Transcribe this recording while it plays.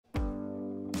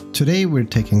Today we're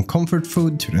taking comfort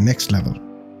food to the next level.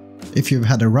 If you've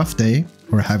had a rough day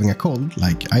or having a cold,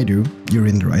 like I do, you're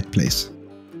in the right place.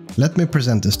 Let me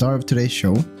present the star of today's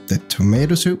show, the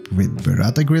tomato soup with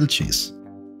burrata grilled cheese.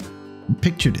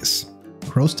 Picture this: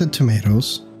 roasted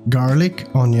tomatoes, garlic,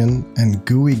 onion and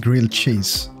gooey grilled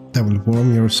cheese that will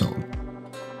warm your soul.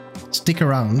 Stick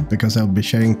around because I'll be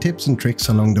sharing tips and tricks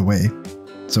along the way.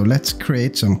 So let's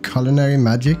create some culinary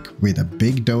magic with a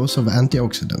big dose of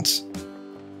antioxidants.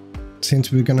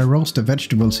 Since we're gonna roast the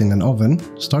vegetables in an oven,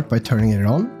 start by turning it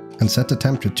on and set the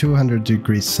temperature to 200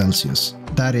 degrees Celsius.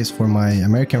 That is, for my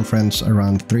American friends,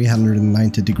 around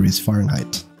 390 degrees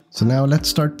Fahrenheit. So now let's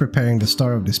start preparing the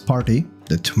star of this party,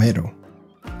 the tomato.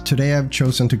 Today I've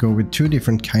chosen to go with two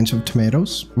different kinds of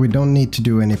tomatoes. We don't need to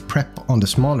do any prep on the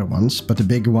smaller ones, but the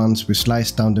bigger ones we slice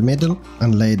down the middle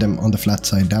and lay them on the flat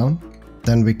side down.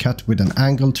 Then we cut with an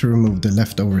angle to remove the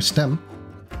leftover stem.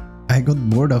 I got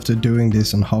bored after doing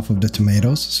this on half of the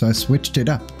tomatoes, so I switched it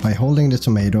up by holding the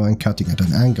tomato and cutting at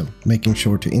an angle, making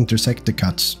sure to intersect the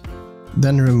cuts.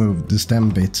 Then remove the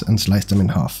stem bits and slice them in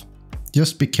half.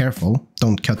 Just be careful,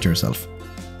 don't cut yourself.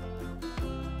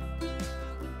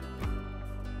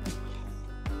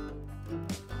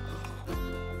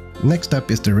 Next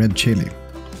up is the red chili.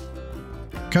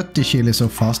 Cut the chili so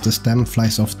fast the stem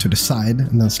flies off to the side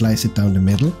and then slice it down the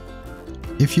middle.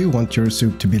 If you want your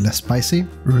soup to be less spicy,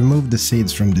 remove the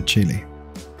seeds from the chili.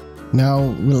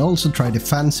 Now we'll also try the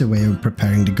fancy way of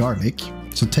preparing the garlic,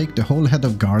 so take the whole head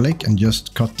of garlic and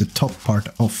just cut the top part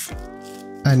off.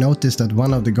 I noticed that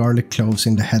one of the garlic cloves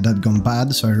in the head had gone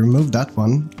bad, so I removed that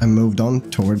one and moved on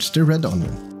towards the red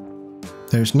onion.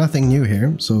 There's nothing new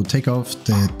here, so take off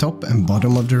the top and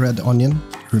bottom of the red onion,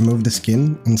 remove the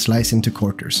skin and slice into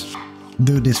quarters.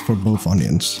 Do this for both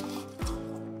onions.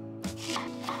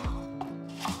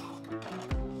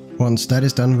 Once that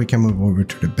is done, we can move over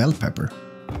to the bell pepper.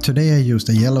 Today I used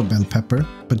a yellow bell pepper,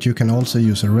 but you can also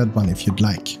use a red one if you'd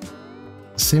like.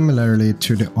 Similarly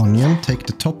to the onion, take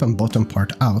the top and bottom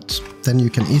part out, then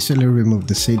you can easily remove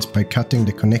the seeds by cutting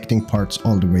the connecting parts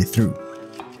all the way through.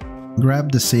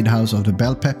 Grab the seed house of the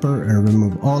bell pepper and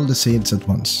remove all the seeds at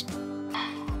once.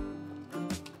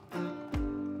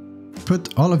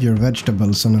 Put all of your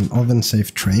vegetables on an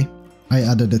oven-safe tray. I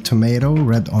added a tomato,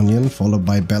 red onion, followed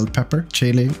by bell pepper,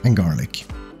 chili and garlic.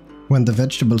 When the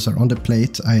vegetables are on the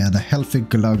plate, I add a healthy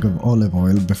glug of olive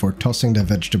oil before tossing the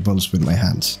vegetables with my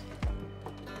hands.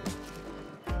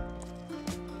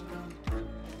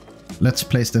 Let's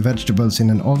place the vegetables in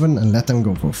an oven and let them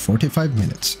go for 45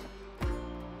 minutes.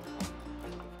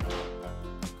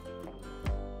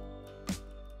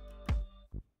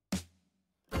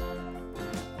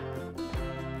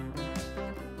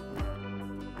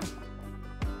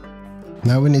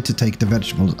 Now we need to take the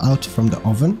vegetables out from the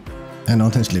oven, and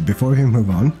honestly, before we move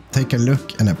on, take a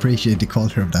look and appreciate the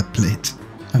color of that plate.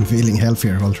 I'm feeling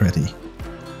healthier already.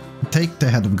 Take the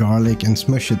head of garlic and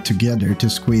smush it together to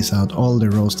squeeze out all the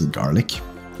roasted garlic.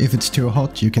 If it's too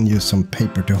hot, you can use some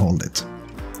paper to hold it.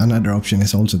 Another option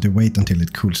is also to wait until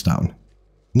it cools down.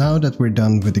 Now that we're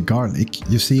done with the garlic,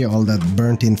 you see all that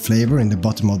burnt in flavor in the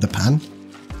bottom of the pan?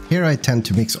 Here I tend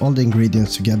to mix all the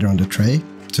ingredients together on the tray,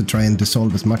 to try and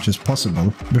dissolve as much as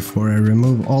possible before I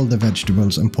remove all the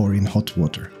vegetables and pour in hot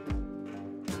water.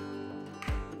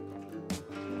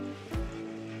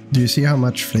 Do you see how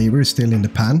much flavor is still in the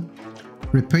pan?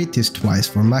 Repeat this twice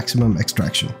for maximum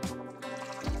extraction.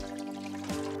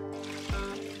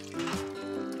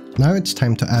 Now it's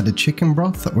time to add a chicken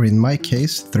broth, or in my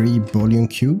case 3 bouillon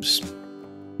cubes.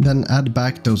 Then add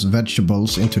back those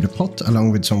vegetables into the pot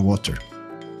along with some water.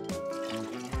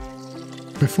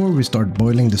 Before we start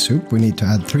boiling the soup, we need to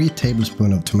add 3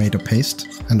 tablespoons of tomato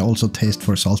paste and also taste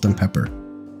for salt and pepper.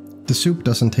 The soup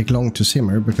doesn't take long to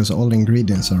simmer because all the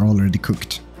ingredients are already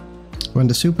cooked. When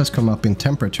the soup has come up in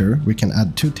temperature, we can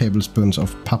add 2 tablespoons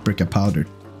of paprika powder.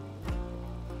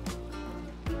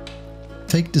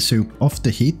 Take the soup off the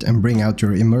heat and bring out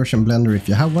your immersion blender if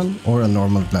you have one, or a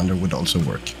normal blender would also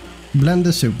work. Blend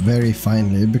the soup very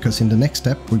finely because in the next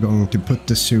step we're going to put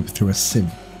the soup through a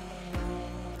sieve.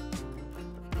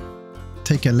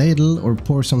 Take a ladle or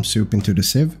pour some soup into the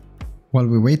sieve. While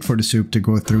we wait for the soup to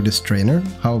go through the strainer,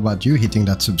 how about you hitting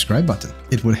that subscribe button?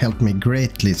 It will help me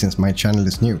greatly since my channel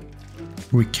is new.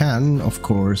 We can, of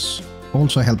course,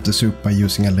 also help the soup by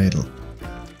using a ladle.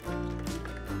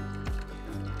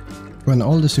 When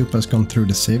all the soup has gone through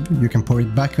the sieve, you can pour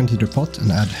it back into the pot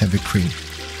and add heavy cream.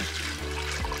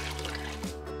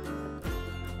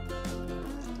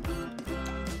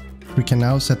 We can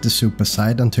now set the soup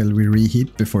aside until we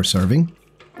reheat before serving.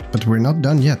 But we're not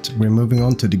done yet, we're moving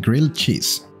on to the grilled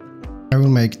cheese. I will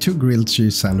make 2 grilled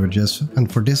cheese sandwiches, and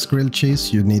for this grilled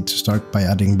cheese you need to start by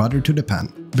adding butter to the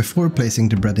pan. Before placing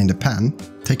the bread in the pan,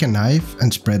 take a knife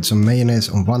and spread some mayonnaise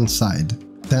on one side.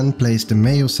 Then place the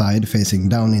mayo side facing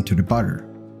down into the butter.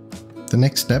 The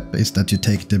next step is that you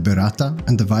take the burrata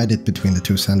and divide it between the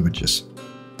 2 sandwiches.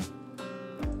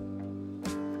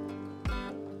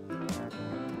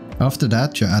 After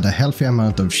that, you add a healthy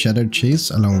amount of cheddar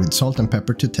cheese along with salt and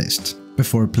pepper to taste,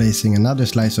 before placing another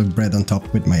slice of bread on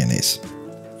top with mayonnaise.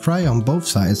 Fry on both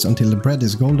sides until the bread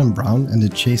is golden brown and the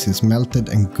cheese is melted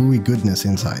and gooey goodness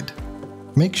inside.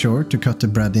 Make sure to cut the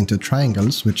bread into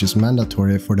triangles, which is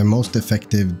mandatory for the most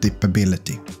effective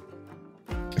dippability.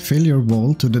 Fill your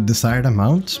bowl to the desired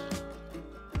amount.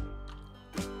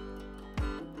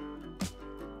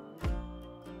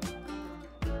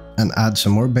 And add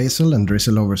some more basil and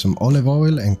drizzle over some olive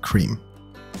oil and cream.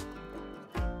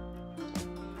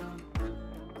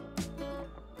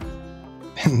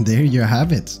 And there you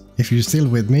have it. If you're still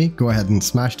with me, go ahead and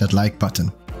smash that like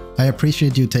button. I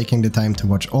appreciate you taking the time to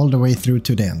watch all the way through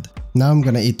to the end. Now I'm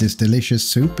gonna eat this delicious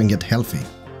soup and get healthy.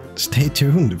 Stay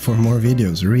tuned for more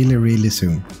videos really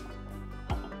soon.